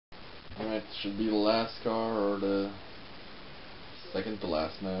should be the last car or the second to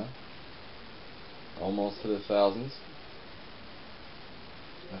last now. Almost to the thousands.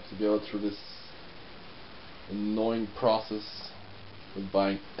 I have to go through this annoying process with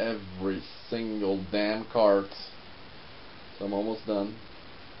buying every single damn cart. So I'm almost done.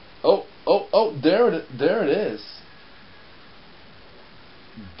 Oh, there it is.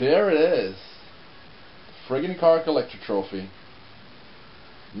 There it is. Friggin' car collector trophy.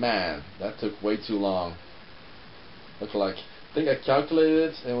 Man, that took way too long. Look like, I think I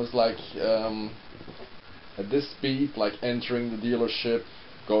calculated it, and it was like at this speed, like entering the dealership,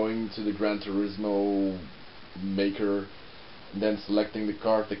 going to the Gran Turismo maker, and then selecting the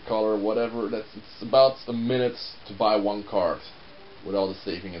card, the color, whatever. It's about a minute to buy one card with all the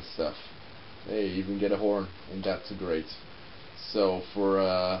saving and stuff. Hey, you even get a horn, ain't that too great? So for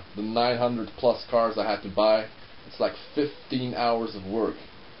the 900 plus cars I had to buy, it's like 15 hours of work.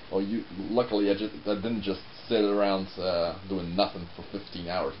 Well, luckily I didn't just sit around doing nothing for 15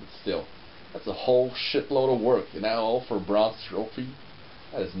 hours, but still, that's a whole shitload of work, and now all for a bronze trophy.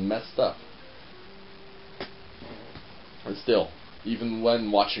 That is messed up. And still, even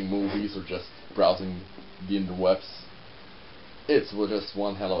when watching movies or just browsing the interwebs, it's just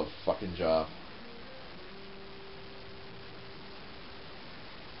one hell of a fucking job.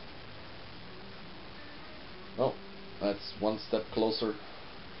 Oh, that's one step closer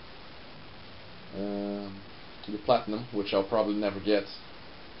to the platinum, which I'll probably never get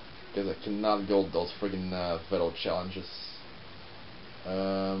because I cannot go those friggin' Vettel challenges.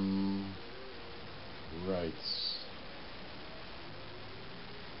 Right.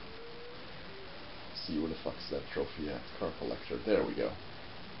 See where the fuck's that trophy at? Car collector. There we go.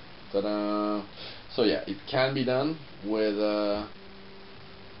 Ta-da! So yeah, it can be done with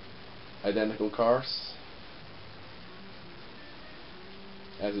identical cars.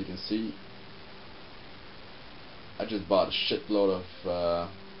 As you can see, I just bought a shitload of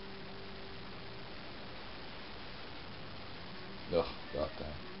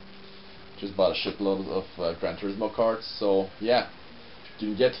goddamn. Just bought a shitload of Gran Turismo cards. So yeah, you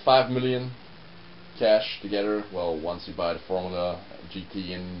can get 5 million cash together. Well, once you buy the Formula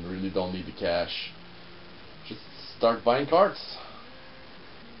GT and really don't need the cash, just start buying cards.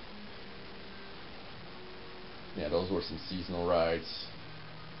 Yeah, those were some seasonal rides.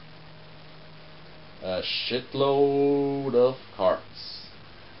 A shitload of carts.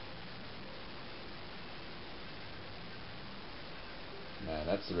 Man,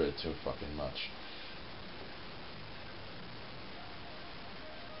 that's really too fucking much.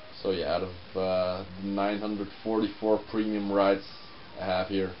 So yeah, out of 944 premium rides I have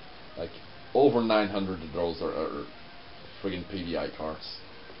here, like over 900 of those are friggin' PDI carts.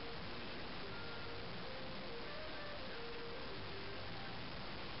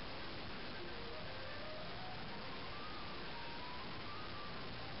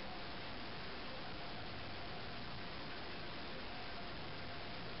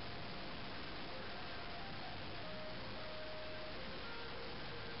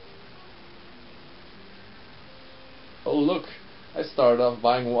 Oh look, I started off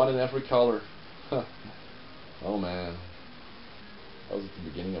buying one in every color. Oh man, that was at the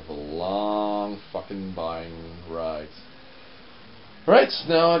beginning of a long fucking buying ride. Right,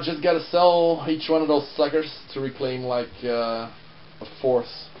 now I just gotta sell each one of those suckers to reclaim like a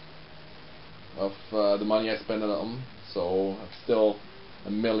fourth of the money I spent on them. So I'm still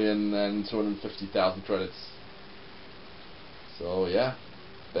 1,250,000 credits. So yeah,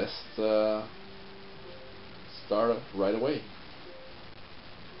 best start right away.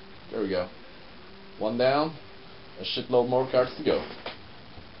 There we go. One down, a shitload more cards to go.